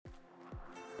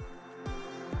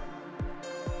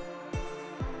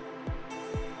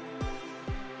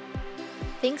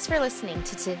Thanks for listening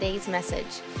to today's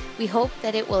message. We hope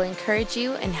that it will encourage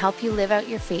you and help you live out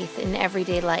your faith in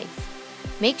everyday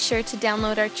life. Make sure to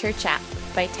download our church app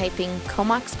by typing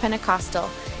Comox Pentecostal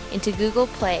into Google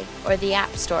Play or the App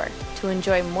Store to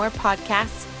enjoy more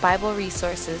podcasts, Bible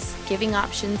resources, giving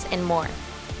options, and more.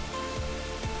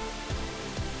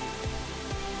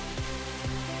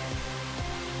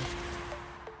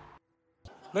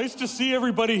 Nice to see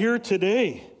everybody here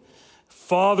today.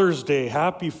 Father's Day.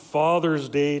 Happy Father's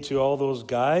Day to all those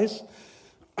guys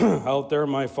out there.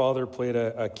 My father played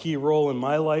a key role in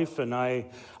my life, and I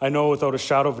know without a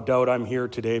shadow of a doubt I'm here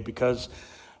today because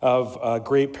of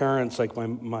great parents like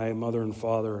my mother and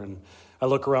father. And I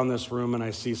look around this room and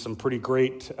I see some pretty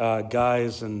great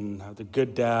guys and the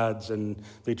good dads, and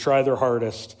they try their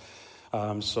hardest.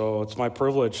 So it's my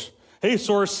privilege. Hey,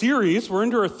 so our series, we're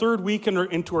into our third week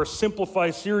into our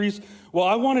Simplify series. Well,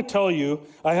 I want to tell you,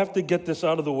 I have to get this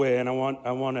out of the way, and I want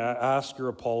to ask your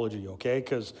apology, okay?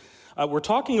 Because we're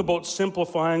talking about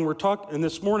simplifying. And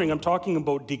this morning I'm talking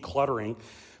about decluttering.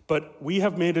 But we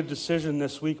have made a decision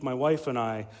this week, my wife and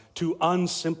I, to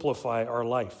unsimplify our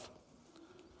life.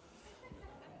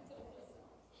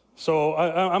 So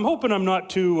I'm hoping I'm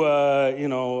not too, I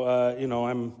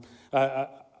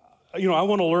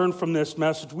want to learn from this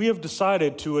message. We have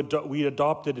decided we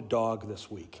adopted a dog this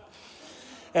week.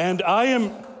 And I am,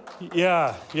 give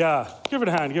it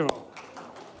a hand, give it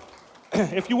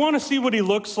If you want to see what he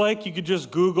looks like, you could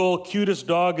just Google cutest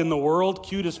dog in the world,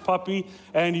 cutest puppy,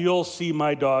 and you'll see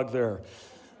my dog there.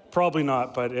 Probably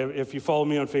not, but if you follow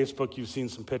me on Facebook, you've seen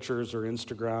some pictures or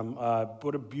Instagram.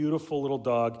 What a beautiful little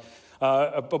dog.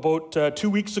 About 2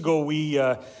 weeks ago, we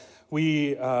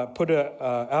put an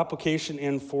application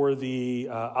in for the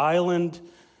Island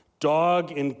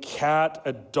Dog and Cat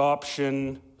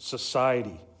Adoption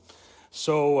Society.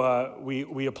 So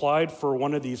we applied for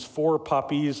one of these 4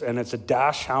 puppies, and it's a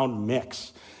Dachshund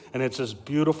mix. And it's this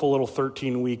beautiful little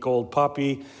 13-week-old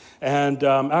puppy. And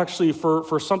actually,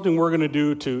 for something we're going to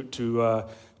do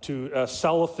to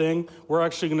sell a thing, we're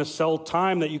actually going to sell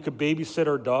time that you could babysit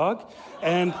our dog.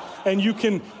 And you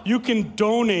can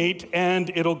donate, and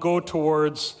it'll go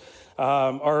towards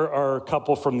our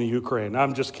couple from the Ukraine.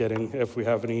 I'm just kidding. If we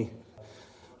have any,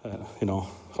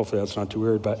 hopefully that's not too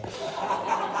weird. But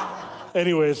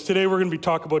anyways, today we're going to be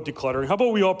talking about decluttering. How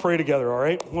about we all pray together, all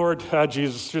right? Lord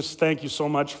Jesus, just thank you so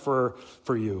much for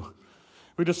you.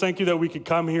 We just thank you that we could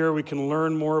come here, we can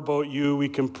learn more about you, we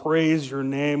can praise your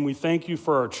name. We thank you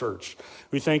for our church.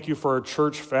 We thank you for our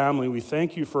church family. We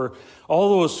thank you for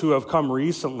all those who have come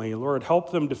recently. Lord,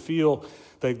 help them to feel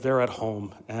that they're at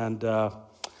home. And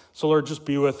so, Lord, just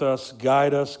be with us,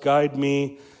 guide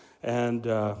me, and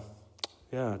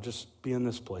just be in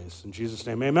this place. In Jesus'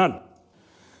 name, amen.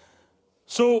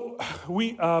 So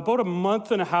we about a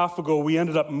month and a half ago, we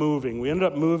ended up moving. We ended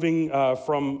up moving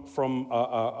from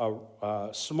a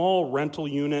small rental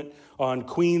unit on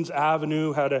Queens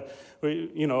Avenue.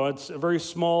 It's a very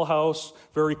small house,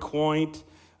 very quaint,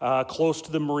 close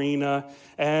to the marina.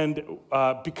 And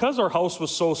because our house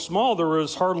was so small, there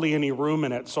was hardly any room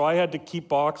in it. So I had to keep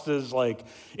boxes like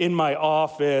in my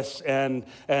office and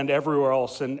everywhere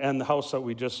else. And the house that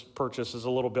we just purchased is a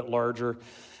little bit larger.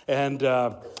 And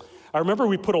I remember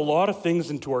we put a lot of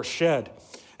things into our shed.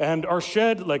 And our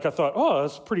shed, I thought,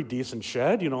 that's a pretty decent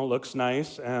shed, it looks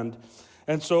nice. And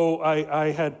so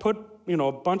I had put,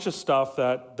 a bunch of stuff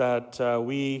that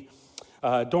we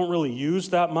don't really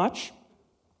use that much.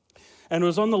 And it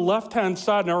was on the left-hand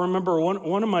side. And I remember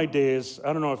one of my days,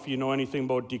 I don't know if you know anything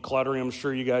about decluttering, I'm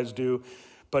sure you guys do,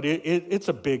 but it's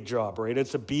a big job, right?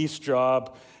 It's a beast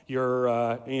job.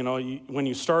 You're, when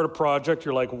you start a project,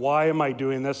 you're like, why am I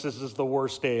doing this? This is the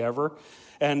worst day ever.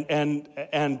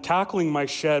 And tackling my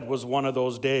shed was one of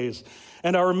those days.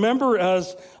 And I remember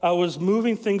as I was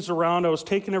moving things around, I was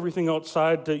taking everything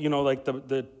outside to,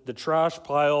 the trash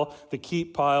pile, the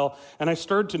keep pile, and I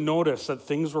started to notice that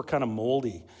things were kind of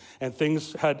moldy and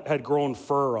things had grown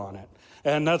fur on it.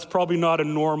 And that's probably not a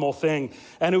normal thing.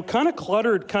 And it kind of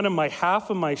cluttered my half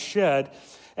of my shed.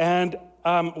 And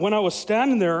when I was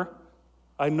standing there,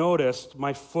 I noticed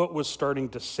my foot was starting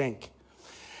to sink,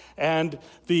 and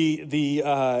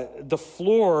the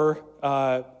floor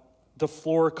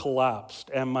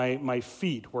collapsed, and my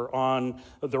feet were on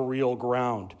the real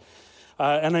ground.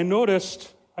 And I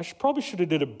noticed I probably should have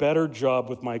did a better job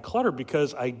with my clutter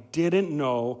because I didn't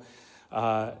know.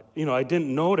 I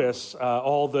didn't notice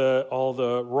all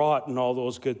the rot and all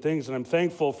those good things, and I'm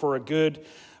thankful for a good.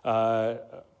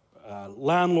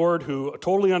 Landlord who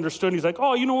totally understood. He's like,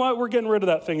 oh, you know what? We're getting rid of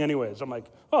that thing anyways. I'm like,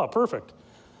 oh, perfect.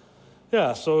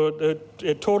 Yeah, so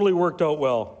it totally worked out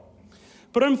well.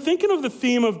 But I'm thinking of the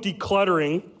theme of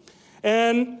decluttering,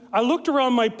 And I looked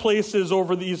around my places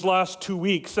over these last 2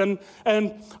 weeks, and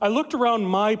I looked around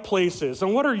my places.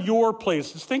 And what are your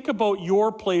places? Think about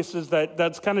your places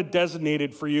that's kind of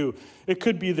designated for you. It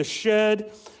could be the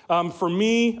shed. For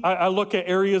me, I look at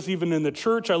areas even in the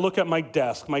church. I look at my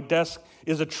desk. My desk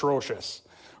is atrocious,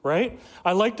 right?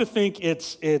 I like to think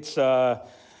it's all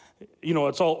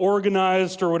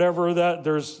organized or whatever. That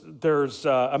there's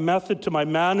a method to my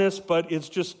madness, but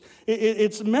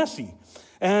it's messy.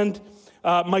 And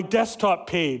my desktop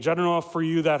page, I don't know if for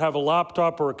you that have a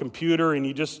laptop or a computer and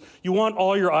you want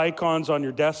all your icons on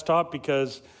your desktop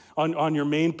because on your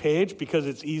main page because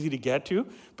it's easy to get to,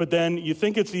 but then you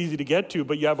think it's easy to get to,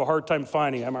 but you have a hard time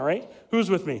finding. Am I right? Who's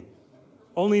with me?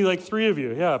 Only like 3 of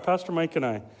you. Yeah, Pastor Mike and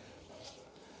I.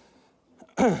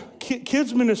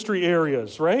 Kids ministry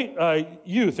areas, right?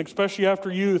 Youth, especially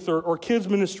after youth or kids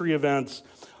ministry events.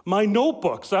 My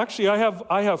notebooks, actually,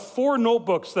 I have 4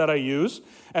 notebooks that I use,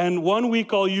 and 1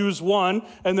 week I'll use one,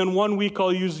 and then 1 week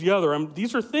I'll use the other.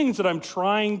 These are things that I'm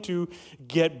trying to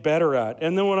get better at.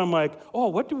 And then when I'm like, oh,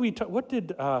 what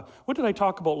did I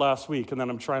talk about last week? And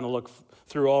then I'm trying to look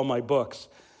through all my books.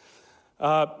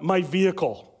 My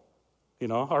vehicle,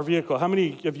 our vehicle. How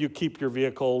many of you keep your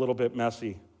vehicle a little bit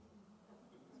messy?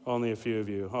 Only a few of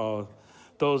you. Oh.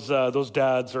 Those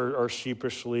dads are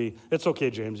sheepishly. It's okay,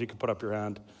 James. You can put up your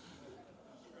hand.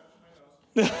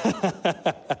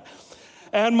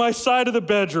 And my side of the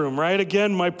bedroom, right?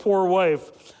 Again, my poor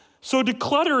wife. So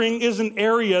decluttering is an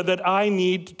area that I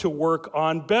need to work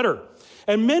on better.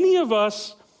 And many of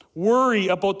us worry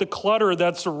about the clutter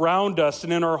that's around us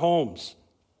and in our homes.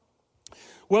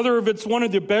 Whether if it's one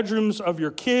of the bedrooms of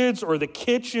your kids or the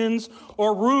kitchens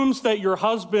or rooms that your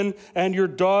husband and your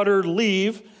daughter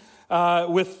leave,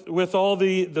 with all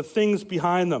the things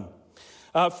behind them.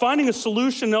 Finding a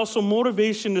solution and also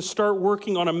motivation to start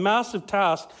working on a massive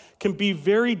task can be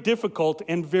very difficult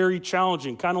and very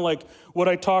challenging, kind of like what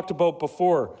I talked about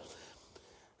before.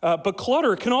 But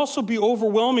clutter can also be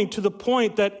overwhelming to the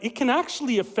point that it can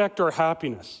actually affect our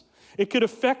happiness. It could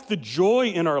affect the joy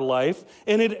in our life,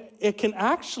 and it can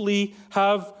actually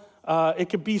it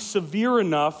could be severe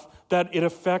enough that it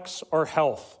affects our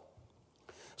health.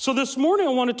 So this morning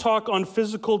I want to talk on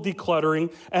physical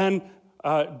decluttering and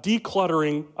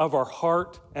decluttering of our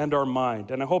heart and our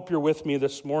mind. And I hope you're with me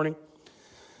this morning.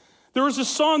 There was a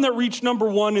song that reached number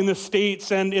 1 in the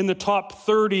States and in the top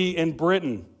 30 in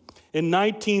Britain in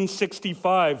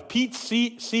 1965. Pete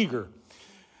Seeger.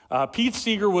 Pete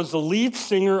Seeger was the lead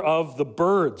singer of the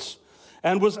Byrds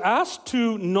and was asked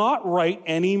to not write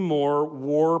any more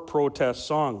war protest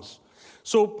songs.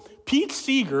 So Pete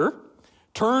Seeger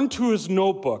turned to his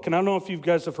notebook, and I don't know if you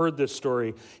guys have heard this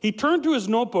story. He turned to his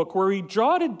notebook where he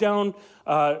jotted down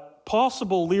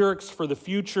possible lyrics for the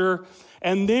future,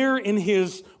 and there in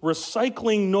his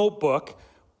recycling notebook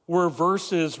were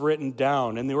verses written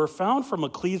down, and they were found from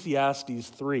Ecclesiastes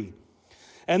 3.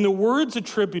 And the words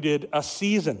attributed a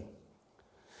season.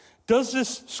 Does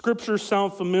this scripture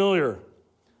sound familiar?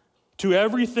 To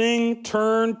everything,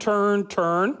 turn, turn,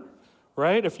 turn.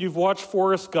 Right? If you've watched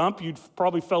Forrest Gump, you'd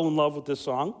probably fell in love with this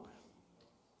song.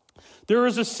 There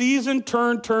is a season,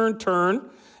 turn, turn, turn,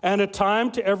 and a time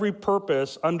to every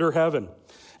purpose under heaven.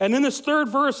 And in this third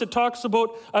verse, it talks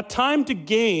about a time to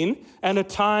gain and a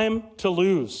time to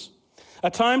lose. A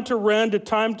time to rend, a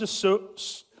time to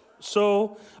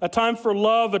sow, a time for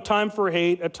love, a time for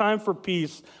hate, a time for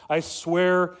peace. I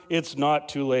swear it's not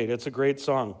too late. It's a great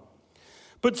song.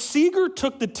 But Seeger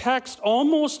took the text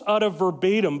almost out of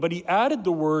verbatim, but he added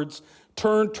the words,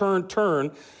 turn, turn,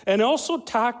 turn, and also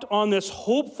tacked on this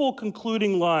hopeful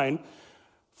concluding line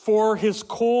for his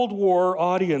Cold War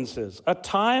audiences. A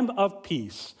time of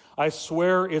peace. I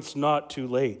swear it's not too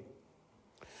late.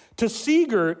 To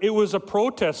Seeger, it was a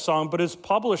protest song, but his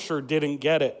publisher didn't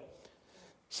get it.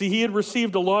 See, he had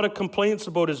received a lot of complaints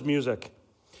about his music.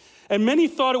 And many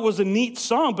thought it was a neat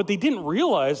song, but they didn't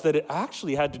realize that it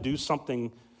actually had to do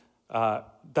something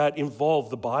that involved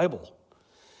the Bible.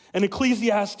 In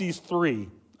Ecclesiastes 3,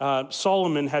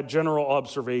 Solomon had general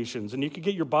observations. And you could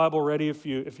get your Bible ready if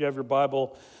you have your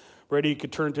Bible ready. You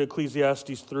could turn to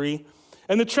Ecclesiastes 3.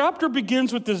 And the chapter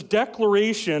begins with this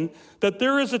declaration that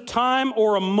there is a time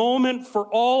or a moment for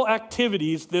all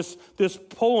activities, this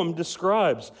poem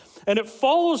describes. And it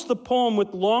follows the poem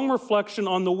with long reflection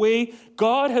on the way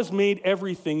God has made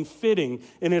everything fitting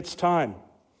in its time.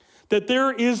 That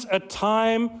there is a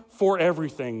time for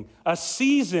everything, a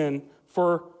season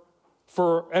for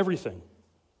everything.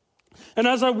 And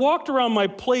as I walked around my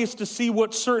place to see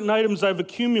what certain items I've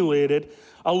accumulated,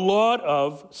 a lot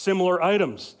of similar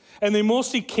items. And they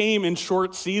mostly came in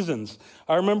short seasons.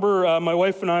 I remember my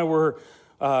wife and I were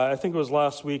I think it was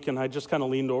last week, and I just kind of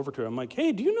leaned over to her. I'm like,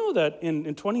 hey, do you know that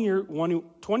in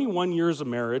 21 years of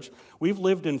marriage, we've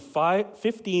lived in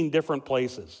 15 different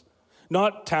places?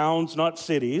 Not towns, not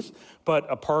cities, but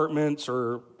apartments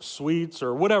or suites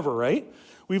or whatever, right?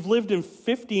 We've lived in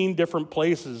 15 different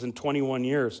places in 21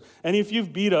 years. And if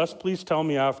you've beat us, please tell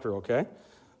me after, okay?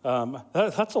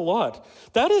 That's a lot.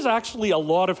 That is actually a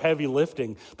lot of heavy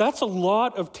lifting. That's a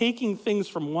lot of taking things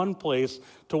from one place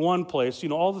to one place. You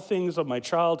know, all the things of my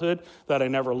childhood that I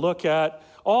never look at,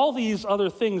 all these other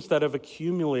things that have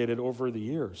accumulated over the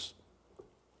years.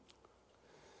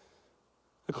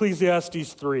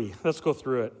 Ecclesiastes 3, let's go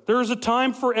through it. There is a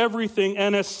time for everything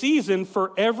and a season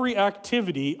for every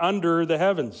activity under the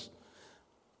heavens.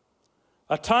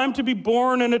 A time to be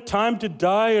born and a time to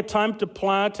die, a time to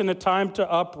plant and a time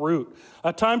to uproot,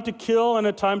 a time to kill and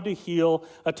a time to heal,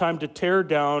 a time to tear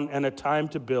down and a time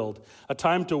to build, a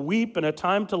time to weep and a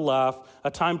time to laugh,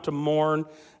 a time to mourn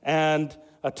and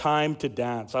a time to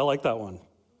dance. I like that one.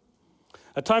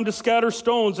 A time to scatter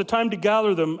stones, a time to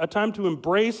gather them, a time to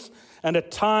embrace and a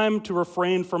time to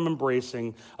refrain from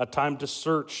embracing, a time to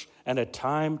search and a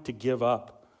time to give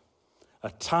up. A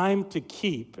time to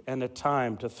keep and a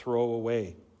time to throw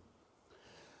away.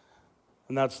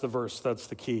 And that's the verse, that's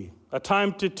the key. A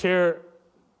time to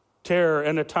tear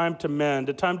and a time to mend,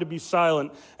 a time to be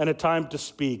silent and a time to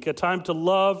speak, a time to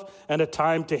love and a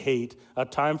time to hate, a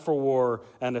time for war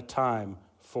and a time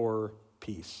for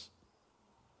peace.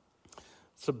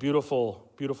 It's a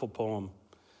beautiful, beautiful poem.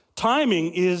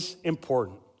 Timing is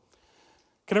important.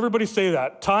 Can everybody say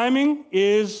that? Timing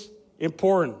is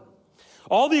important.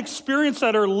 All the experiences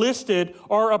that are listed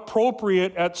are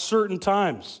appropriate at certain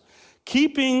times.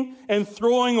 Keeping and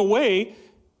throwing away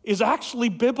is actually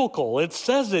biblical. It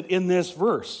says it in this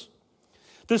verse.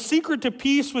 The secret to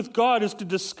peace with God is to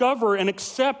discover and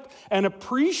accept and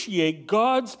appreciate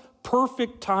God's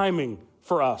perfect timing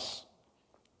for us.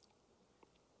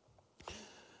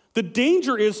 The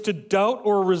danger is to doubt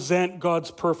or resent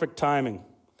God's perfect timing.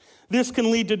 This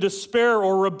can lead to despair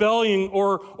or rebellion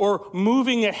or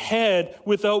moving ahead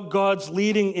without God's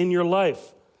leading in your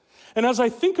life. And as I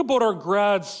think about our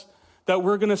grads that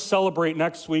we're going to celebrate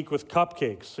next week with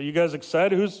cupcakes, are you guys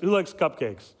excited? Who likes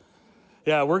cupcakes?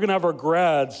 Yeah, we're going to have our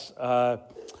grads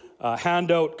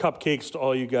hand out cupcakes to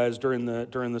all you guys during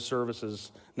the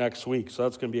services next week. So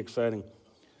that's going to be exciting.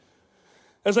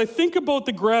 As I think about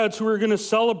the grads who are going to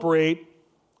celebrate,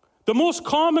 the most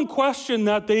common question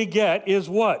that they get is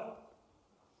what?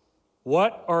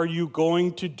 What are you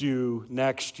going to do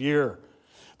next year?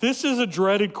 This is a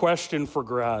dreaded question for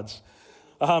grads.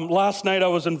 Last night I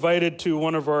was invited to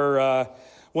one of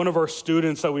our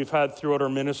students that we've had throughout our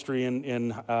ministry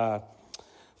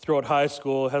throughout high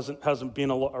school. Hasn't been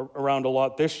around a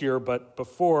lot this year, but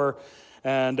before,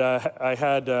 and I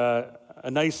had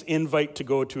a nice invite to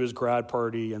go to his grad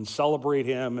party and celebrate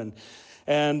him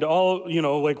and all, you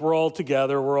know, like we're all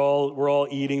together, we're all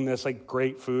eating this like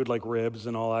great food, like ribs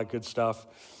and all that good stuff.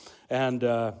 And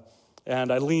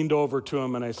I leaned over to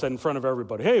him and I said in front of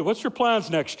everybody, hey, what's your plans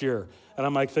next year? And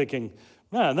I'm like thinking,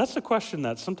 man, that's a question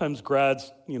that sometimes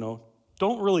grads, you know,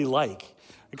 don't really like,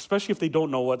 especially if they don't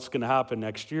know what's going to happen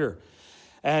next year.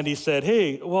 And he said,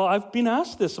 hey, well, I've been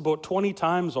asked this about 20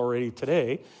 times already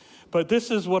today, but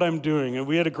this is what I'm doing. And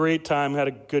we had a great time, had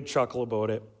a good chuckle about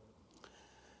it.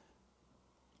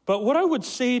 But what I would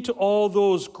say to all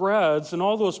those grads and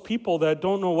all those people that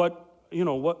don't know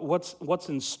what's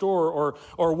in store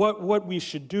or what we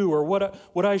should do or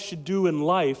what I should do in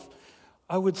life,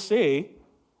 I would say,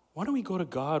 why don't we go to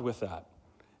God with that?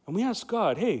 And we ask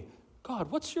God, hey, God,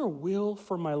 what's your will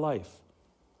for my life?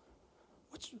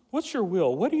 What's your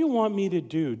will? What do you want me to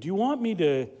do? Do you want me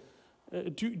to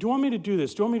do you want me to do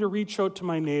this? Do you want me to reach out to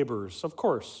my neighbors? Of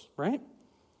course, right?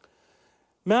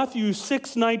 Matthew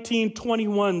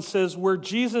 6:19-21 says, where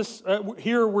Jesus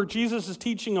is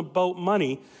teaching about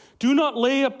money, do not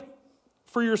lay up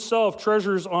for yourself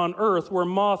treasures on earth where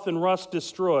moth and rust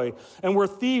destroy and where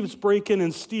thieves break in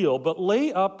and steal, but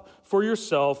lay up for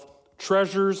yourself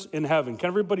treasures in heaven. Can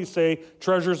everybody say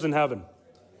treasures in heaven?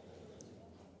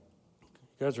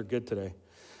 You guys are good today.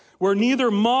 Where neither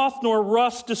moth nor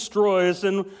rust destroys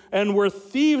and where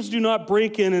thieves do not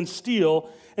break in and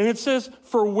steal. And it says,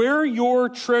 for where your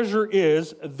treasure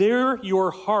is, there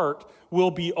your heart will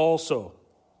be also.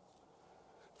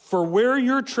 For where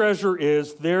your treasure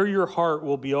is, there your heart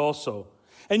will be also.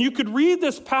 And you could read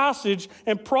this passage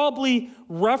and probably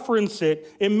reference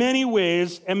it in many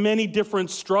ways and many different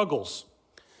struggles.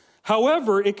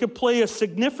 However, it could play a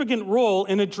significant role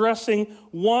in addressing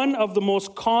one of the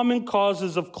most common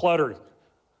causes of clutter.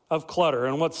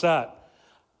 And what's that?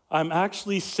 I'm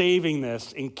actually saving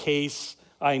this in case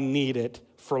I need it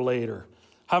for later.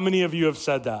 How many of you have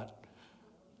said that?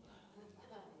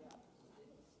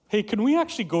 Hey, can we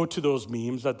actually go to those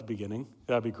memes at the beginning?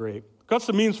 That'd be great. Got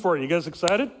some memes for you. You guys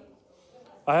excited?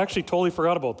 I actually totally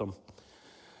forgot about them.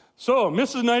 So,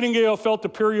 Mrs. Nightingale felt the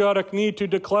periodic need to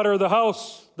declutter the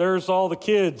house. There's all the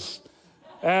kids.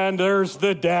 And there's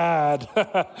the dad.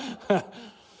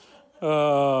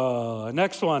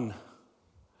 Next one.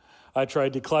 I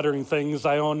tried decluttering things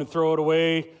I own and throw it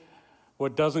away.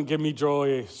 What doesn't give me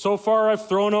joy? So far, I've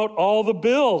thrown out all the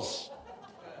bills.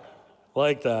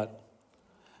 Like that.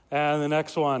 And the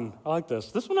next one, I like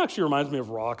this. This one actually reminds me of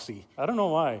Roxy. I don't know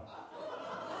why.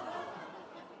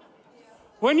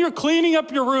 When you're cleaning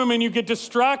up your room and you get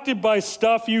distracted by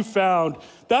stuff you found,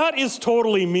 that is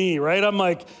totally me, right? I'm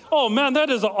like, oh man, that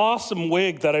is an awesome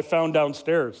wig that I found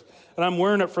downstairs. And I'm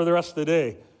wearing it for the rest of the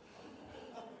day.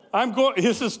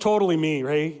 This is totally me,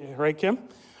 right, Kim?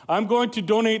 I'm going to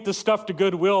donate this stuff to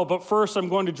Goodwill, but first I'm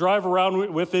going to drive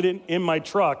around with it in my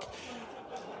truck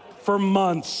for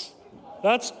months.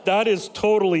 That is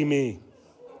totally me.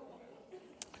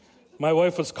 My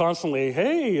wife was constantly,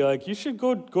 hey, like you should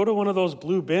go to one of those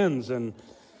blue bins. And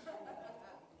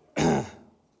I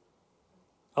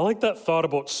like that thought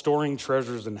about storing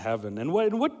treasures in heaven. And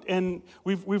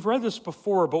we've read this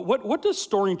before, but what does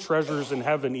storing treasures in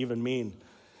heaven even mean?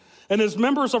 And as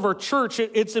members of our church,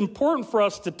 it's important for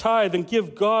us to tithe and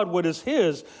give God what is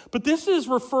his, but this is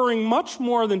referring much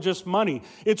more than just money.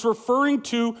 It's referring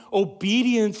to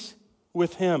obedience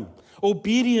with him,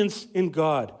 obedience in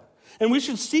God. And we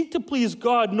should seek to please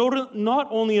God not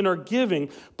only in our giving,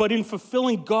 but in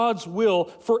fulfilling God's will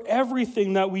for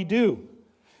everything that we do.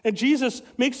 And Jesus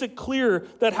makes it clear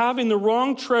that having the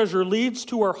wrong treasure leads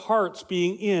to our hearts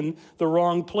being in the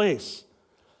wrong place.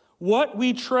 What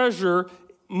we treasure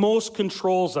most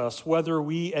controls us, whether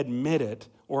we admit it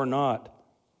or not.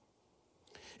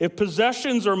 If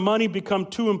possessions or money become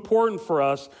too important for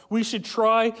us, we should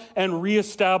try and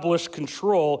reestablish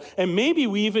control, and maybe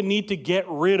we even need to get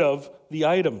rid of the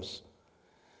items.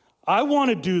 I want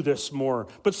to do this more,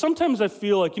 but sometimes I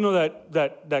feel like, you know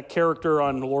that character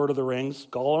on Lord of the Rings,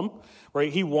 Gollum,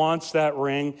 right? He wants that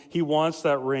ring. He wants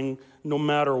that ring no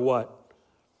matter what.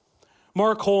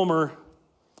 Mark Holmer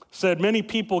said, many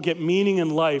people get meaning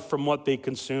in life from what they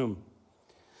consume.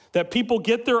 That people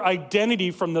get their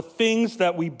identity from the things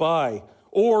that we buy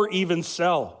or even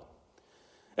sell.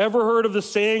 Ever heard of the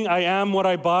saying, I am what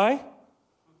I buy?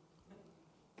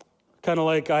 Kind of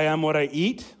like I am what I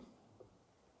eat.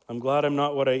 I'm glad I'm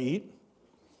not what I eat.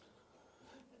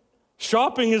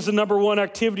 Shopping is the number one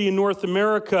activity in North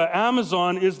America.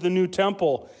 Amazon is the new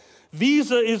temple.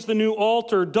 Visa is the new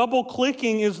altar.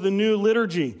 Double-clicking is the new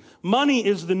liturgy. Money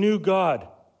is the new God.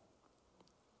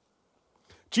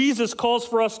 Jesus calls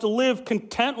for us to live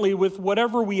contently with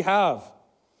whatever we have.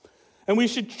 And we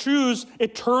should choose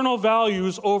eternal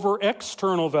values over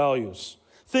external values.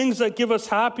 Things that give us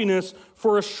happiness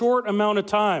for a short amount of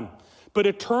time. But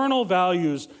eternal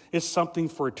values is something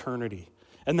for eternity.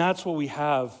 And that's what we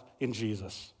have in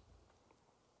Jesus.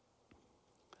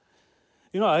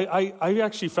 You know, I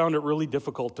actually found it really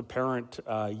difficult to parent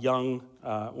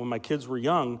when my kids were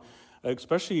young,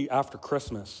 especially after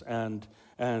Christmas and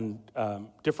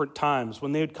different times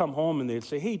when they'd come home and they'd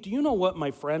say, hey, do you know what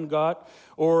my friend got?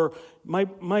 Or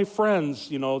my friends,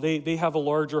 you know, they have a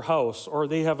larger house or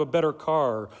they have a better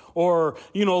car or,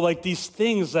 you know, like these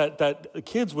things that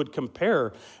kids would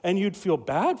compare. And you'd feel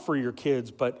bad for your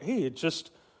kids, but hey, it just,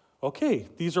 okay,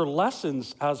 these are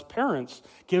lessons as parents,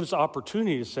 gives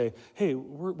opportunity to say, hey,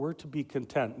 we're to be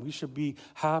content. We should be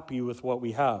happy with what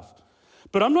we have.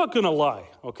 But I'm not going to lie,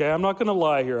 okay? I'm not going to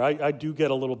lie here. I do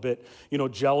get a little bit,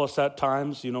 jealous at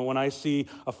times, when I see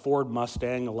a Ford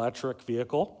Mustang electric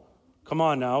vehicle. Come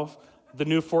on now, the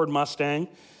new Ford Mustang.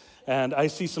 And I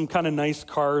see some kind of nice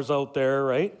cars out there,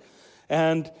 right?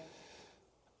 And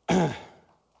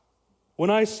when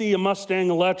I see a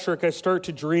Mustang electric, I start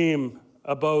to dream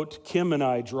about Kim and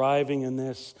I driving in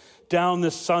this, down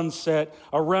the sunset,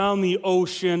 around the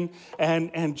ocean,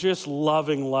 and just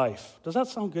loving life. Does that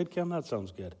sound good, Kim? That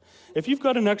sounds good. If you've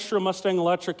got an extra Mustang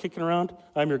electric kicking around,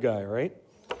 I'm your guy, right?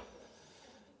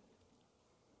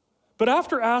 But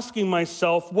after asking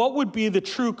myself, what would be the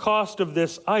true cost of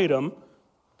this item,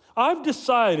 I've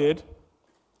decided,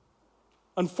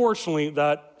 unfortunately,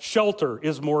 that shelter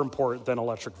is more important than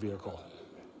electric vehicle.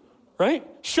 Right?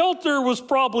 Shelter was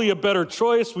probably a better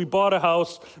choice. We bought a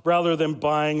house rather than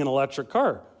buying an electric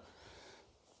car.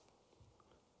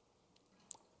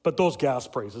 But those gas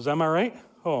prices, am I right?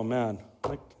 Oh, man.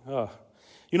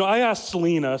 You know, I asked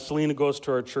Selena goes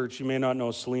to our church, you may not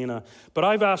know Selena, but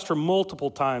I've asked her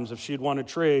multiple times if she'd want to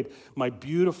trade my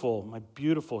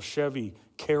beautiful Chevy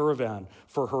Caravan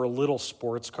for her little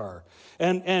sports car.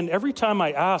 And every time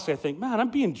I ask, I think, man, I'm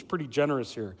being pretty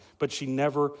generous here, but she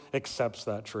never accepts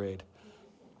that trade.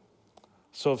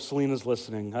 So if Selena's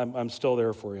listening, I'm still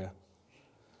there for you.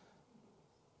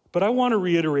 But I want to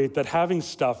reiterate that having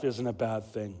stuff isn't a bad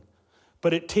thing,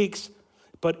 but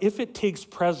if it takes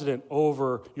precedent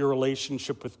over your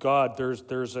relationship with God,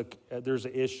 there's an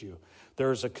issue.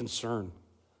 There's a concern.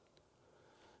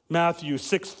 Matthew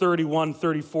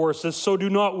 6:31-34 says, "So do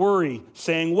not worry,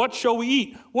 saying, what shall we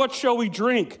eat? What shall we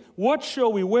drink? What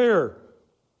shall we wear?"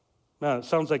 Man, it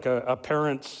sounds like a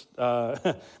parent's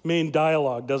main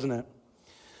dialogue, doesn't it?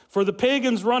 "For the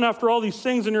pagans run after all these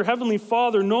things, and your heavenly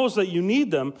Father knows that you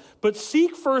need them. But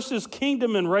seek first his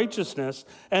kingdom and righteousness,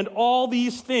 and all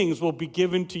these things will be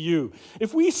given to you."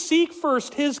 If we seek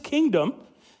first his kingdom,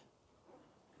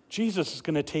 Jesus is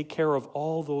going to take care of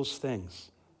all those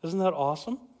things. Isn't that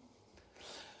awesome?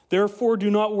 "Therefore, do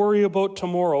not worry about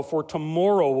tomorrow, for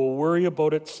tomorrow will worry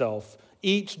about itself.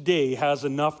 Each day has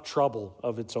enough trouble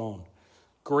of its own."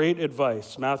 Great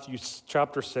advice. Matthew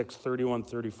chapter 6,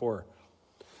 31-34.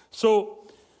 So,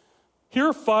 here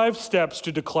are 5 steps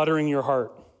to decluttering your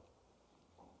heart.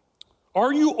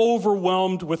 Are you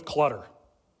overwhelmed with clutter?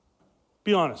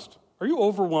 Be honest. Are you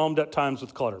overwhelmed at times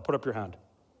with clutter? Put up your hand.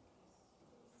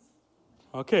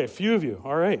 Okay, a few of you.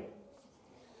 All right.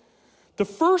 The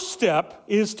first step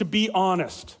is to be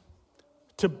honest.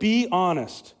 To be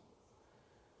honest.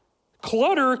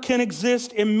 Clutter can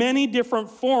exist in many different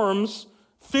forms,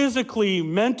 physically,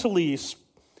 mentally,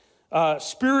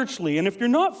 spiritually. And if you're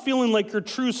not feeling like your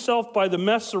true self by the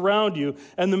mess around you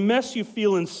and the mess you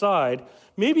feel inside,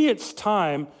 maybe it's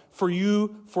time for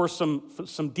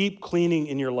some deep cleaning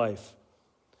in your life.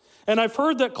 And I've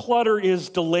heard that clutter is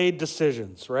delayed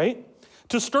decisions, right?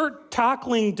 To start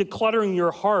tackling decluttering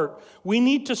your heart, we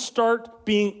need to start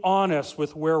being honest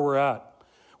with where we're at.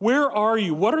 Where are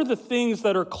you? What are the things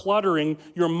that are cluttering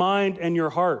your mind and your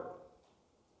heart?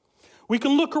 We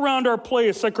can look around our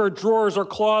place, like our drawers, our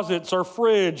closets, our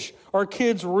fridge, our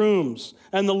kids' rooms,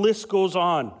 and the list goes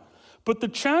on. But the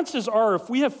chances are, if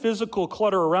we have physical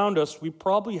clutter around us, we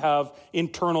probably have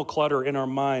internal clutter in our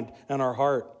mind and our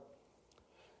heart.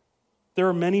 There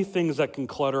are many things that can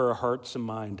clutter our hearts and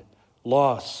mind.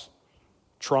 Loss,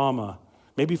 trauma.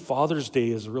 Maybe Father's Day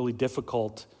is a really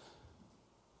difficult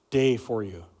day for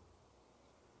you.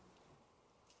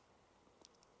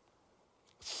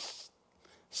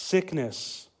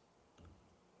 Sickness,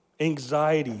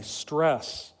 anxiety,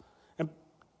 stress.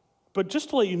 But just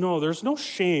to let you know, there's no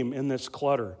shame in this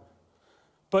clutter.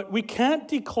 But we can't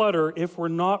declutter if we're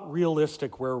not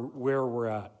realistic where we're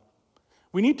at.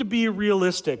 We need to be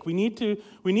realistic. We need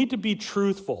to be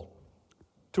truthful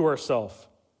to ourselves.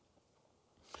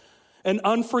 And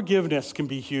unforgiveness can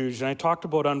be huge. And I talked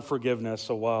about unforgiveness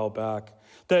a while back.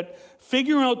 That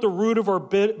figuring out the root of our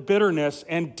bitterness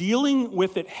and dealing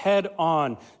with it head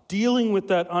on, dealing with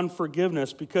that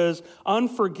unforgiveness, because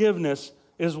unforgiveness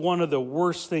is one of the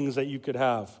worst things that you could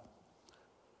have.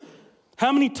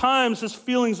 How many times has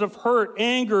feelings of hurt,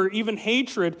 anger, even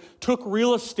hatred took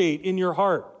real estate in your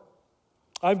heart?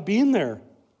 I've been there.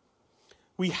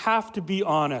 We have to be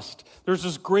honest. There's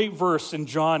this great verse in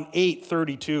John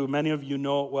 8:32. Many of you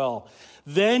know it well.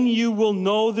 "Then you will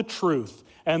know the truth,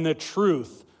 and the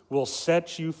truth will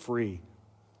set you free."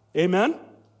 Amen?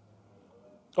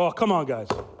 Oh, come on, guys.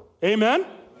 Amen? Amen?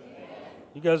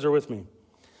 You guys are with me.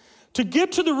 To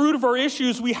get to the root of our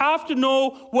issues, we have to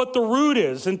know what the root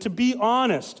is and to be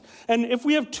honest. And if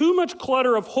we have too much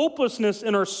clutter of hopelessness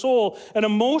in our soul and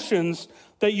emotions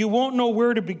that you won't know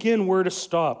where to begin, where to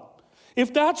stop.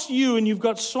 If that's you and you've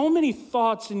got so many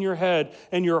thoughts in your head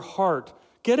and your heart,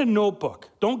 get a notebook.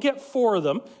 Don't get 4 of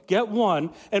them. Get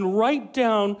one and write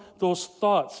down those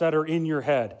thoughts that are in your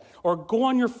head. Or go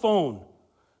on your phone.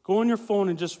 Go on your phone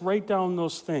and just write down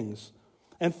those things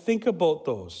and think about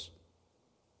those.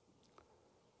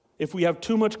 If we have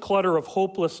too much clutter of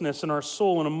hopelessness in our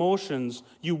soul and emotions,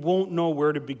 you won't know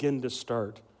where to begin to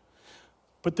start.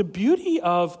 But the beauty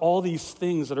of all these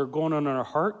things that are going on in our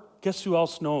heart, guess who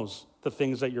else knows the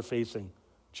things that you're facing?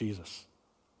 Jesus.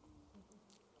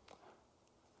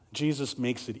 Jesus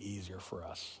makes it easier for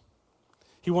us.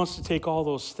 He wants to take all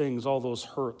those things, all those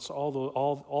hurts,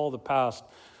 all the past,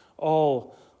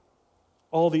 all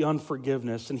the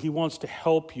unforgiveness, and he wants to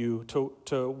help you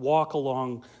to walk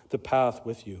along the path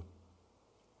with you.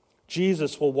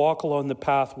 Jesus will walk along the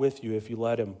path with you if you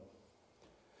let him.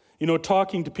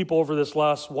 Talking to people over this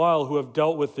last while who have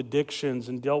dealt with addictions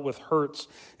and dealt with hurts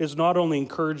is not only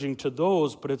encouraging to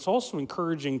those, but it's also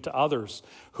encouraging to others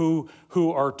who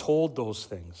are told those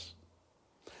things.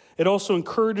 It also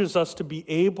encourages us to be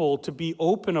able to be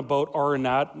open about our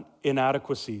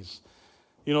inadequacies.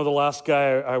 The last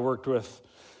guy I worked with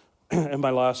in my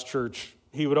last church,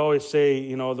 he would always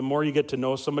say, the more you get to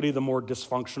know somebody, the more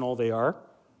dysfunctional they are,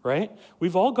 right?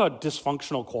 We've all got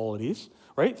dysfunctional qualities,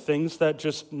 right? Things that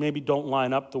just maybe don't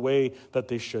line up the way that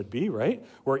they should be, right?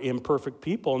 We're imperfect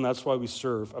people, and that's why we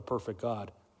serve a perfect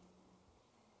God.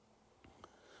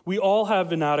 We all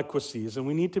have inadequacies, and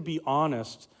we need to be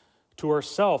honest to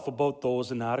ourselves about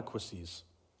those inadequacies.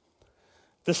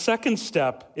 The second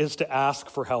step is to ask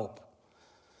for help.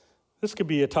 This could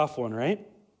be a tough one, right?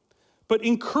 But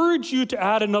encourage you to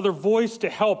add another voice to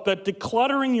help. That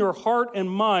decluttering your heart and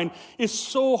mind is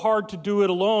so hard to do it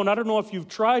alone. I don't know if you've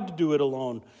tried to do it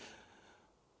alone.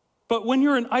 But when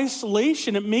you're in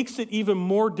isolation, it makes it even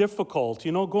more difficult.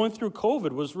 Going through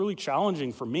COVID was really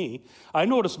challenging for me. I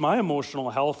noticed my emotional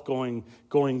health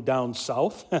going down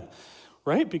south,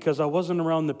 right? Because I wasn't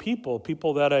around the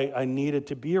people that I needed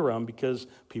to be around, because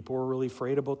people were really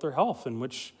afraid about their health, in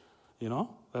which,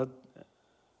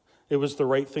 it was the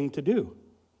right thing to do.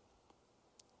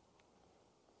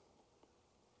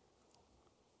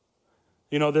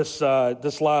 This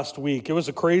last week, it was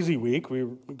a crazy week. We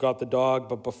got the dog,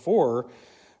 but before,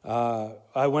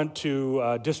 I went to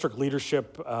a district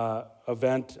leadership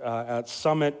event at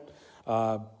Summit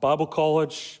Bible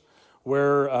College,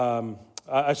 where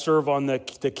I serve on the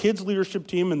kids leadership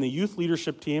team and the youth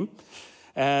leadership team.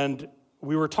 And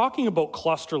we were talking about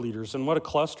cluster leaders, and what a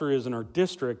cluster is in our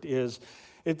district is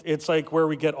it's like where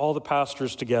we get all the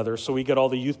pastors together. So we get all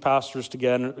the youth pastors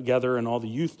together and all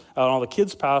the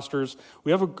kids pastors.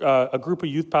 We have a group of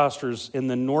youth pastors in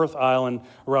the North Island,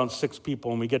 around 6 people,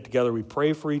 and we get together. We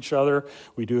pray for each other.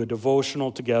 We do a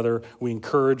devotional together. We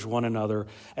encourage one another.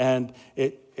 And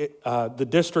the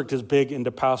district is big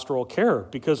into pastoral care,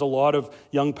 because a lot of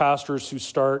young pastors who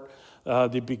start,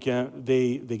 they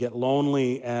get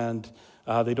lonely, and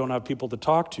they don't have people to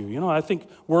talk to. I think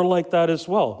we're like that as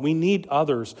well. We need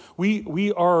others.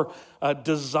 We are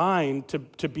designed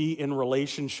to be in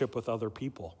relationship with other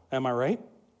people. Am I right?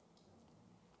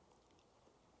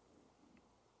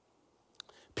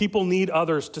 People need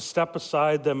others to step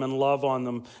beside them and love on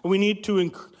them. And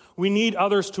we need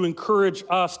others to encourage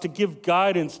us, to give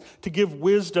guidance, to give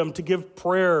wisdom, to give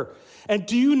prayer. And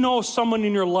do you know someone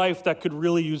in your life that could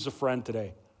really use a friend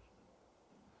today?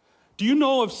 Do you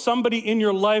know of somebody in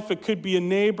your life? It could be a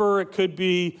neighbor. It could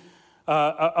be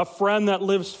a friend that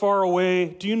lives far away.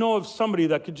 Do you know of somebody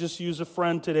that could just use a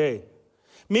friend today?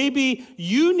 Maybe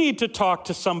you need to talk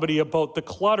to somebody about the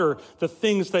clutter, the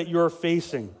things that you're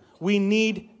facing. We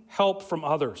need help from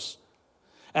others.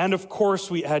 And of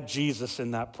course, we add Jesus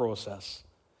in that process.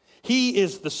 He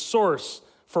is the source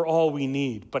for all we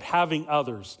need, but having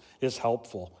others is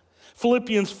helpful.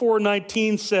 Philippians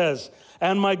 4:19 says,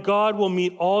 "And my God will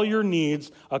meet all your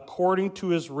needs according to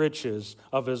his riches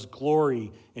of his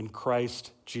glory in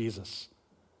Christ Jesus,"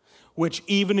 which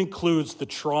even includes the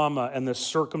trauma and the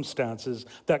circumstances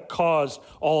that caused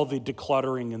all the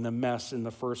decluttering and the mess in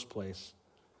the first place.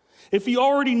 If he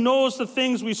already knows the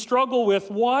things we struggle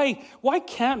with, why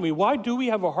can't we? Why do we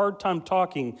have a hard time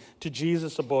talking to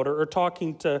Jesus about it, or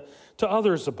talking to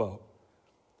others about?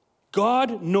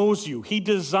 God knows you. He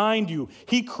designed you.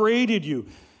 He created you.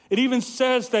 It even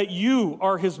says that you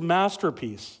are his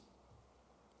masterpiece.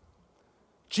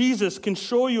 Jesus can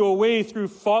show you a way through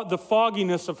the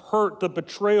fogginess of hurt, the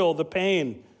betrayal, the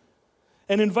pain,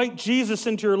 and invite Jesus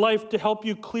into your life to help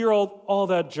you clear all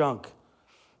that junk.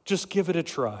 Just give it a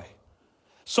try.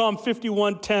 Psalm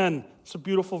 51:10, it's a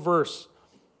beautiful verse.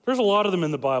 There's a lot of them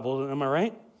in the Bible, am I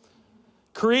right?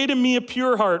 "Create in me a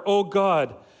pure heart, O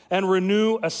God, and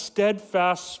renew a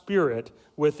steadfast spirit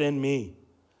within me."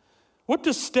 What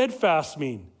does steadfast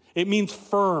mean? It means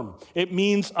firm. It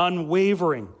means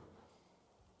unwavering.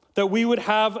 That we would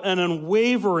have an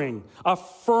unwavering, a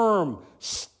firm,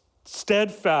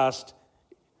 steadfast,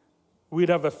 we'd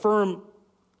have a firm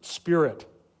spirit.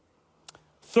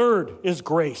 Third is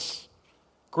grace.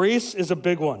 Grace is a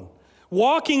big one.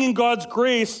 Walking in God's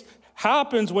grace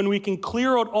happens when we can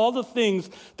clear out all the things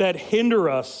that hinder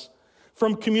us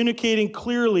from communicating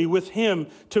clearly with him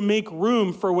to make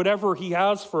room for whatever he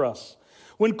has for us.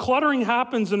 When cluttering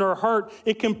happens in our heart,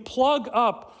 it can plug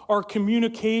up our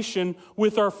communication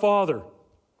with our Father.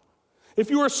 If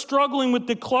you are struggling with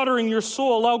decluttering your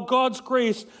soul, allow God's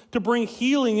grace to bring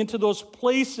healing into those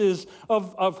places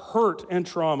of hurt and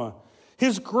trauma.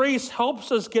 His grace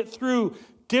helps us get through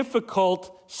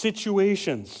difficult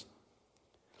situations.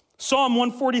 Psalm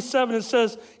 147, it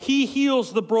says, he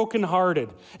heals the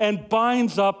brokenhearted and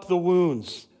binds up the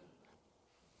wounds.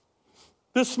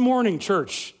 This morning,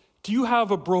 church, do you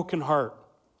have a broken heart?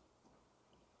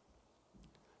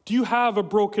 Do you have a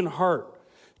broken heart?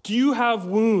 Do you have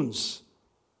wounds?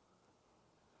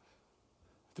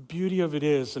 The beauty of it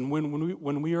is, and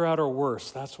when we are at our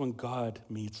worst, that's when God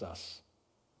meets us.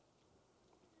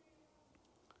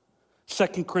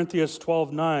 2 Corinthians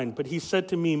 12:9, but he said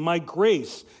to me, my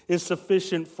grace is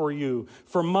sufficient for you,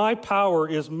 for my power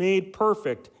is made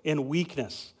perfect in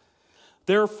weakness.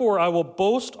 Therefore, I will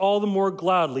boast all the more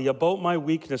gladly about my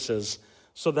weaknesses,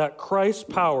 so that Christ's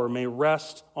power may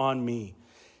rest on me.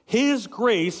 His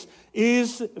grace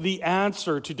is the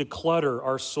answer to declutter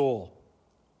our soul.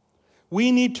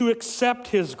 We need to accept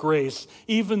his grace,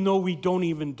 even though we don't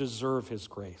even deserve his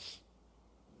grace.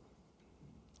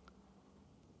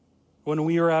 When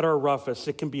we are at our roughest,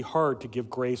 it can be hard to give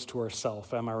grace to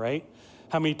ourselves, am I right?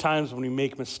 How many times when we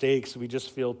make mistakes, we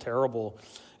just feel terrible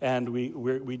and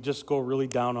we just go really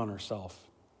down on ourselves.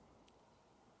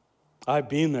 I've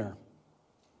been there.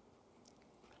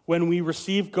 When we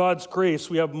receive God's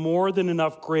grace, we have more than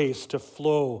enough grace to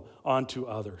flow onto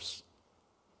others.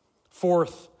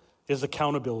 Fourth is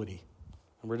accountability.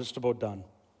 And we're just about done.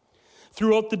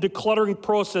 Throughout the decluttering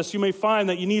process, you may find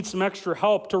that you need some extra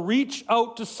help to reach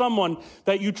out to someone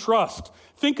that you trust.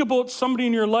 Think about somebody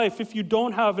in your life if you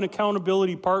don't have an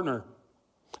accountability partner,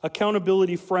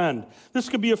 accountability friend. This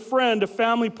could be a friend, a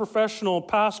family professional,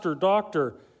 pastor,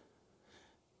 doctor.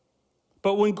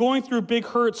 But when going through big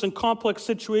hurts and complex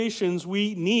situations,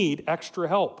 we need extra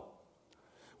help.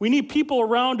 We need people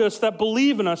around us that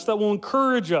believe in us, that will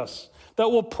encourage us, that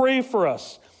will pray for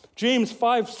us. James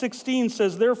 5:16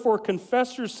 says, therefore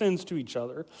confess your sins to each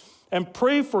other and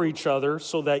pray for each other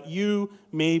so that you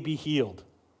may be healed.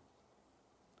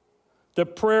 The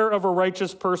prayer of a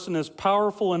righteous person is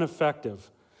powerful and effective,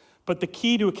 but the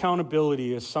key to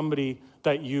accountability is somebody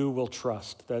that you will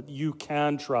trust, that you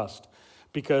can trust,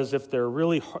 because if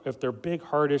they're big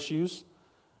heart issues,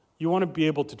 you want to be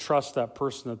able to trust that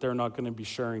person that they're not going to be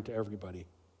sharing to everybody.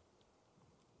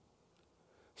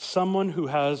 Someone who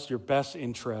has your best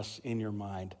interests in your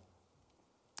mind.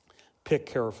 Pick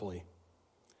carefully.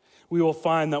 We will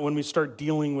find that when we start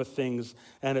dealing with things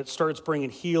and it starts bringing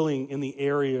healing in the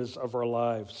areas of our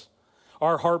lives,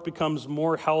 our heart becomes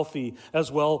more healthy,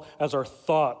 as well as our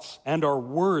thoughts and our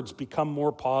words become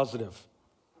more positive.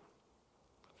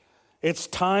 It's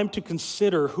time to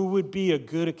consider who would be a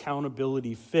good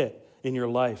accountability fit in your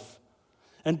life.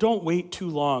 And don't wait too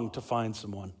long to find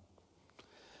someone.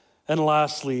 And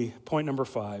lastly, point number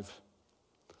 5,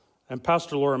 and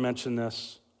Pastor Laura mentioned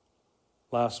this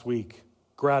last week,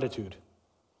 gratitude.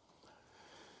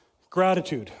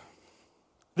 Gratitude.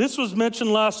 This was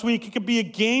mentioned last week. It could be a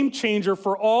game changer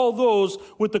for all those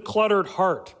with a cluttered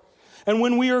heart. And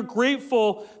when we are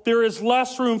grateful, there is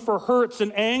less room for hurts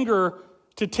and anger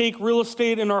to take real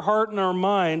estate in our heart and our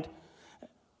mind.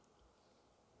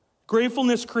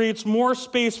 Gratefulness creates more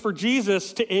space for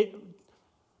Jesus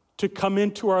to come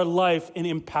into our life and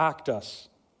impact us.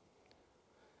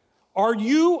 Are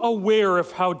you aware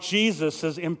of how Jesus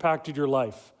has impacted your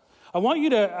life? I want you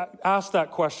to ask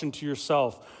that question to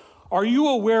yourself. Are you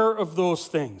aware of those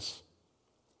things?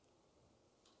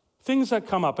 Things that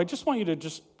come up. I just want you to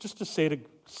just to say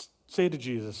to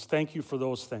Jesus, thank you for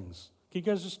those things. Can you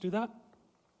guys just do that?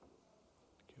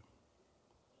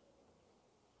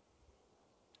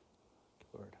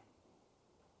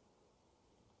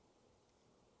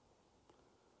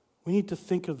 We need to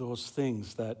think of those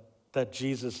things that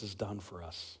Jesus has done for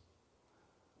us.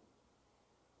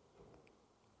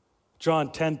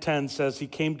 John 10:10 says he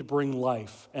came to bring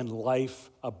life and life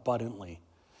abundantly.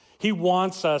 He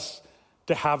wants us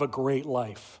to have a great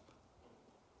life.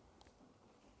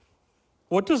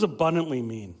 What does abundantly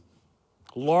mean?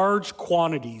 Large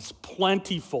quantities,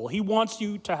 plentiful. He wants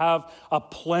you to have a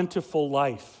plentiful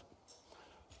life.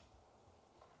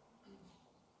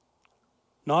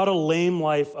 Not a lame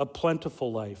life, a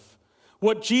plentiful life.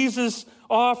 What Jesus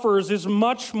offers is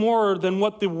much more than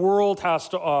what the world has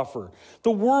to offer.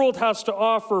 The world has to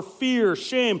offer fear,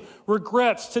 shame,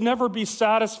 regrets, to never be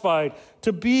satisfied,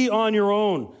 to be on your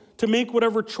own, to make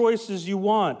whatever choices you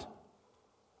want.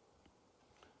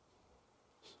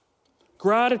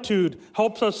 Gratitude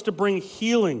helps us to bring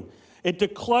healing. It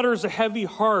declutters a heavy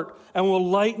heart and will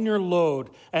lighten your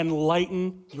load and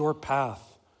lighten your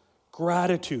path.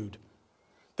 Gratitude.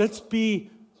 Let's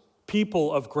be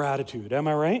people of gratitude. Am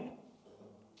I right?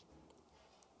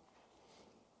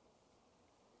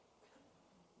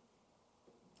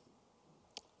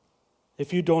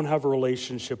 If you don't have a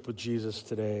relationship with Jesus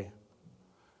today,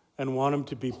 and want him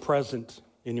to be present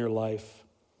in your life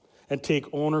and take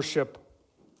ownership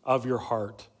of your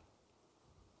heart,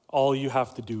 all you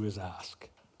have to do is ask.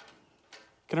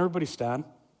 Can everybody stand?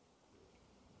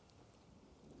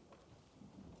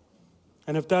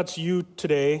 And if that's you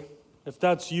today, if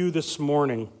that's you this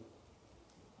morning,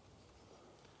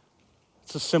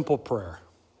 it's a simple prayer.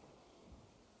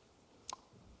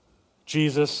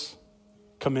 Jesus,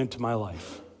 come into my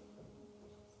life.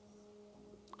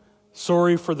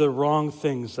 Sorry for the wrong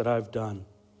things that I've done.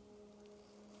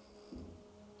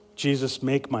 Jesus,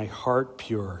 make my heart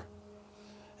pure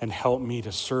and help me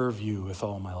to serve you with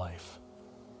all my life.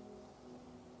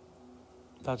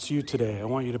 That's you today. I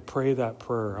want you to pray that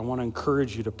prayer. I want to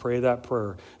encourage you to pray that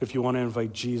prayer if you want to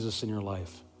invite Jesus in your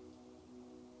life.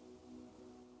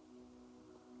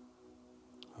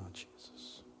 Oh,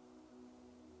 Jesus.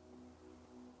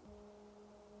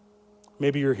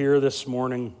 Maybe you're here this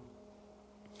morning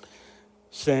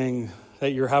saying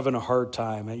that you're having a hard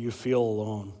time, that you feel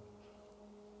alone,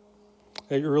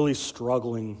 that you're really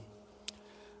struggling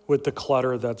with the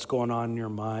clutter that's going on in your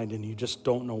mind and you just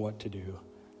don't know what to do.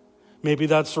 Maybe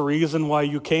that's the reason why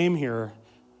you came here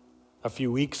a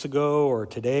few weeks ago or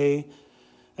today,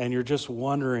 and you're just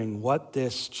wondering what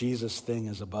this Jesus thing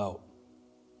is about.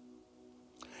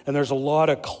 And there's a lot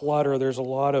of clutter, there's a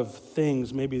lot of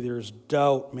things. Maybe there's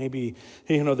doubt, maybe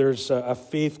there's a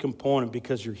faith component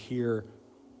because you're here.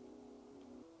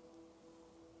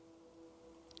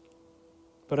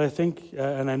 But I think,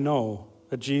 and I know,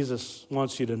 that Jesus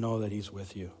wants you to know that he's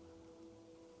with you.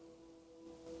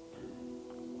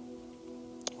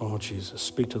 Oh, Jesus,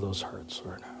 speak to those hearts,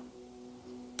 Lord.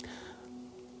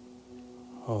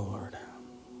 Oh, Lord.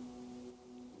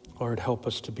 Lord, help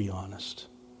us to be honest.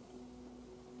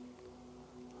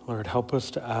 Lord, help us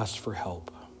to ask for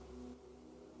help.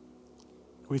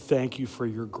 We thank you for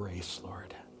your grace,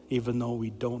 Lord, even though we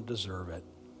don't deserve it.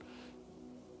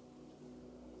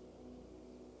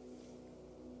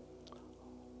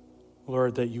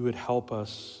 Lord, that you would help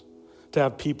us to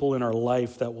have people in our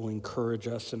life that will encourage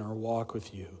us in our walk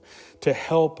with you, to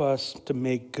help us to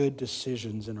make good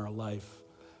decisions in our life.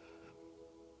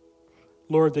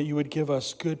 Lord, that you would give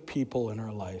us good people in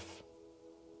our life,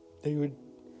 that you would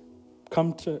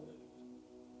that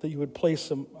you would place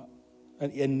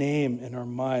a name in our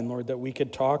mind, Lord, that we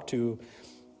could talk to,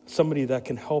 somebody that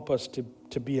can help us to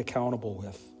be accountable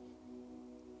with.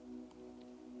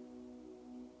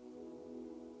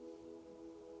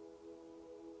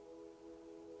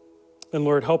 And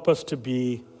Lord, help us to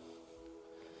be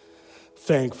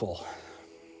thankful.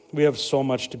 We have so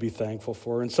much to be thankful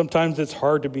for. And sometimes it's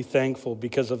hard to be thankful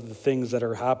because of the things that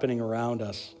are happening around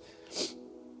us.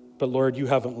 But Lord, you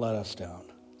haven't let us down.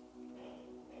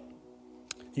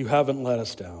 You haven't let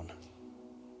us down.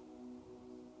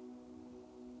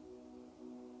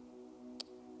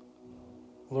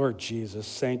 Lord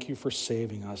Jesus, thank you for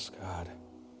saving us, God.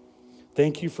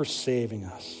 Thank you for saving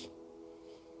us.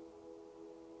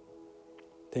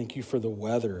 Thank you for the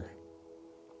weather.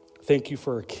 Thank you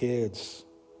for our kids.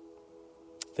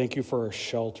 Thank you for our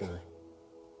shelter.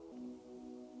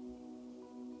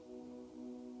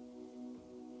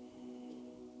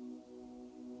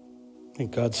 I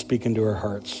think God's speaking to our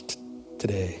hearts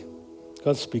today.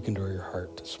 God's speaking to your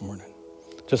heart this morning.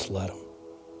 Just let him.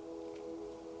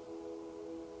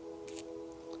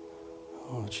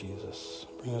 Oh, Jesus,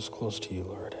 bring us close to you,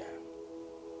 Lord.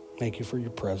 Thank you for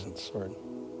your presence, Lord.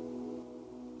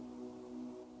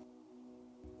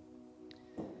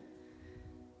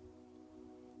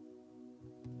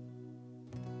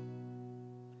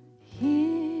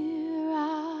 Here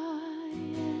I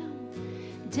am,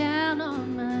 down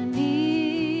on my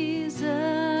knees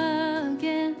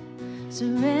again,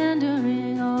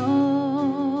 surrendering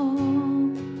all,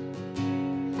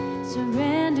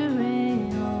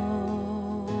 surrendering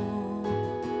all.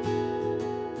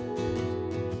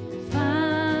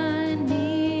 Find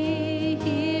me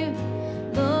here,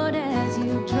 Lord, as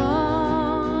you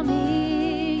draw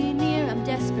me near. I'm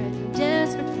desperate,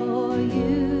 desperate for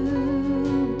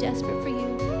you, desperate for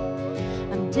you.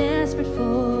 I'm desperate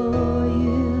for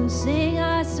you. Sing,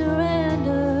 I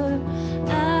surrender,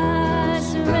 I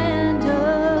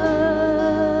surrender.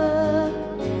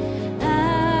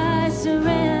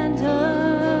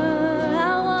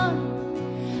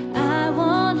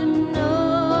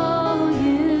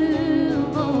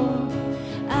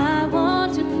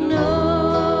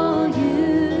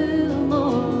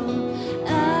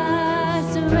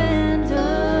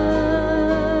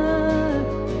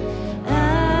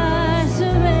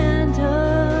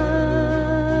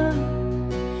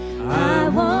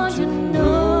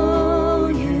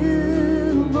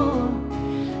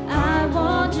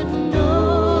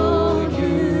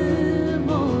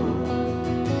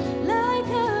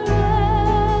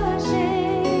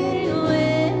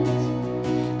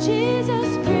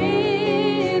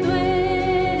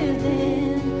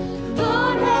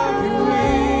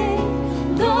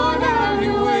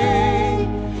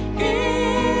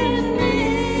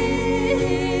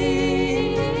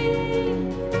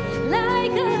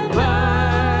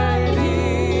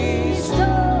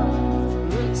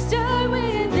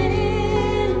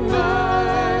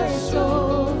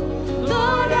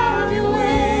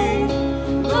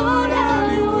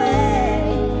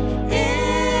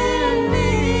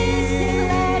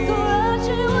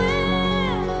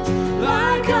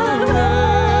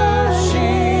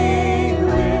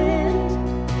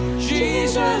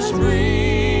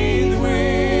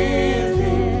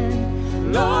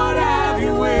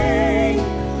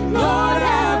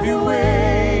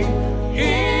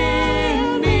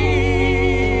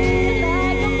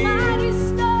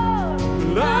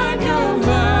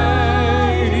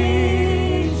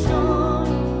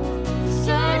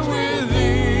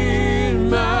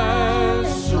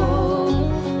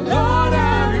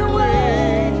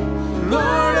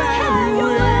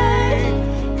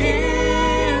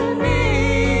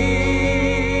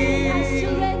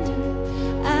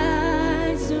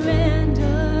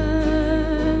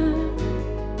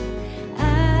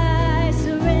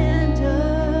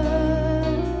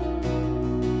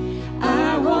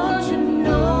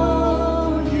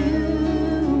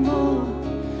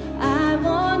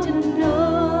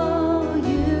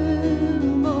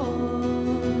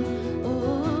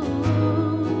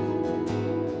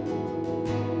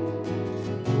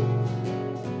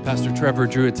 Pastor Trevor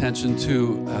drew attention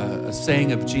to a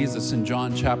saying of Jesus in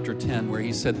John chapter 10, where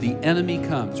he said, the enemy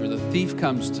comes, or the thief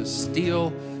comes, to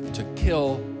steal, to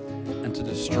kill, and to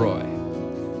destroy.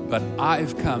 But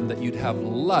I've come that you'd have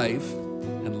life,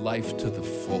 and life to the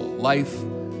full. Life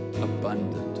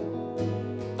abundant.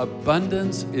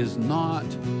 Abundance is not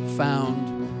found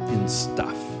in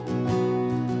stuff.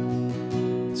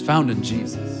 It's found in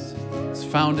Jesus. It's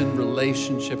found in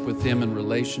relationship with Him and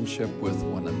relationship with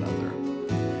one another.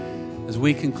 As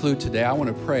we conclude today, I want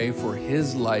to pray for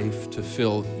His life to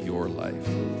fill your life.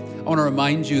 I want to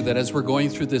remind you that as we're going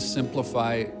through this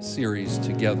Simplify series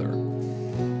together,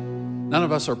 none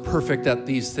of us are perfect at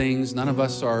these things. None of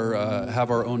us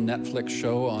have our own Netflix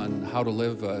show on how to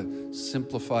live a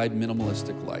simplified,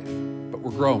 minimalistic life. But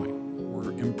we're growing.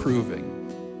 We're improving.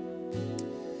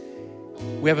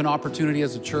 We have an opportunity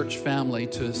as a church family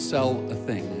to sell a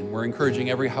thing, and we're encouraging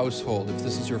every household. If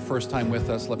this is your first time with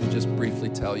us, let me just briefly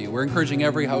tell you. We're encouraging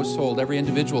every household, every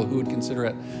individual who would consider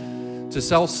it, to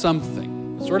sell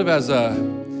something, sort of as a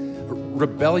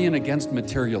rebellion against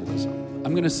materialism.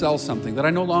 I'm going to sell something that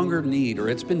I no longer need, or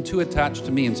it's been too attached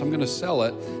to me, and so I'm going to sell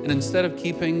it. And instead of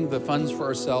keeping the funds for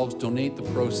ourselves, donate the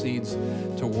proceeds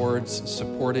towards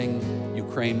supporting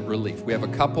Ukraine relief. We have a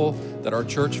couple that our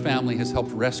church family has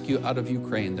helped rescue out of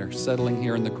Ukraine. They're settling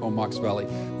here in the Comox Valley.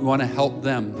 We want to help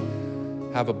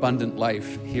them have abundant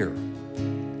life here.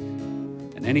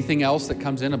 And anything else that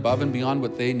comes in above and beyond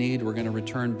what they need, we're going to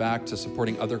return back to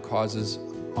supporting other causes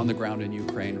on the ground in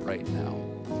Ukraine right now.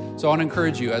 So I want to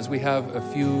encourage you, as we have a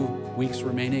few weeks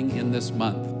remaining in this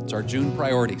month, it's our June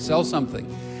priority, sell something.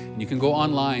 And you can go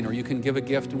online, or you can give a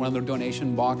gift in one of the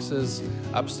donation boxes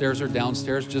upstairs or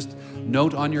downstairs. Just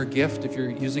note on your gift, if you're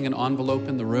using an envelope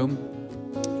in the room,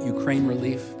 Ukraine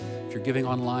Relief. If you're giving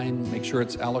online, make sure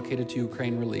it's allocated to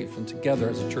Ukraine Relief. And together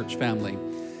as a church family,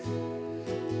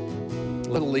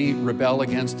 let us rebel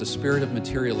against a spirit of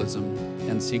materialism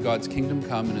and see God's kingdom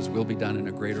come and His will be done in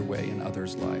a greater way in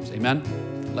others' lives. Amen?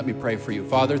 Let me pray for you.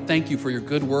 Father, thank you for your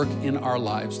good work in our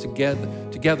lives.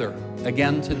 Together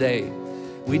again today,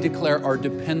 we declare our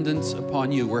dependence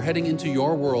upon you. We're heading into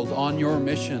your world on your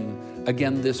mission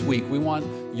again this week. We want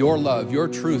your love, your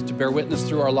truth to bear witness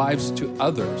through our lives to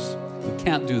others. We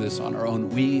can't do this on our own.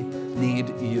 We need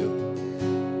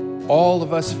you. All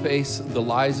of us face the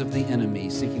lies of the enemy,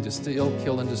 seeking to steal,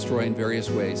 kill, and destroy in various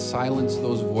ways. Silence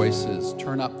those voices.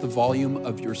 Turn up the volume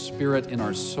of your Spirit in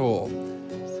our soul,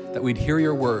 that we'd hear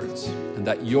your words, and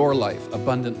that your life,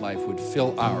 abundant life, would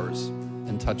fill ours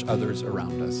and touch others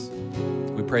around us.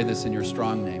 We pray this in your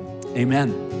strong name.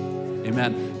 Amen.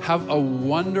 Amen. Have a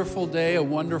wonderful day, a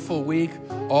wonderful week.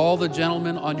 All the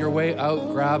gentlemen on your way out,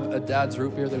 grab a Dad's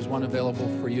root beer. There's one available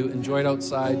for you. Enjoy it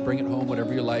outside. Bring it home,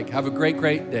 whatever you like. Have a great,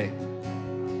 great day.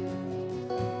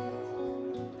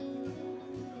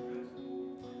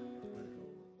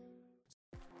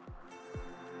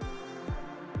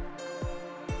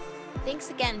 Thanks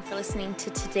again for listening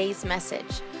to today's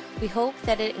message. We hope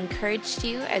that it encouraged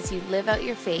you as you live out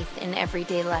your faith in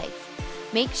everyday life.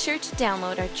 Make sure to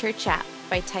download our church app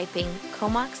by typing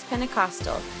Comox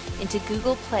Pentecostal into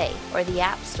Google Play or the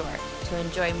App Store to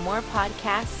enjoy more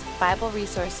podcasts, Bible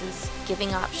resources,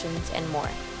 giving options, and more.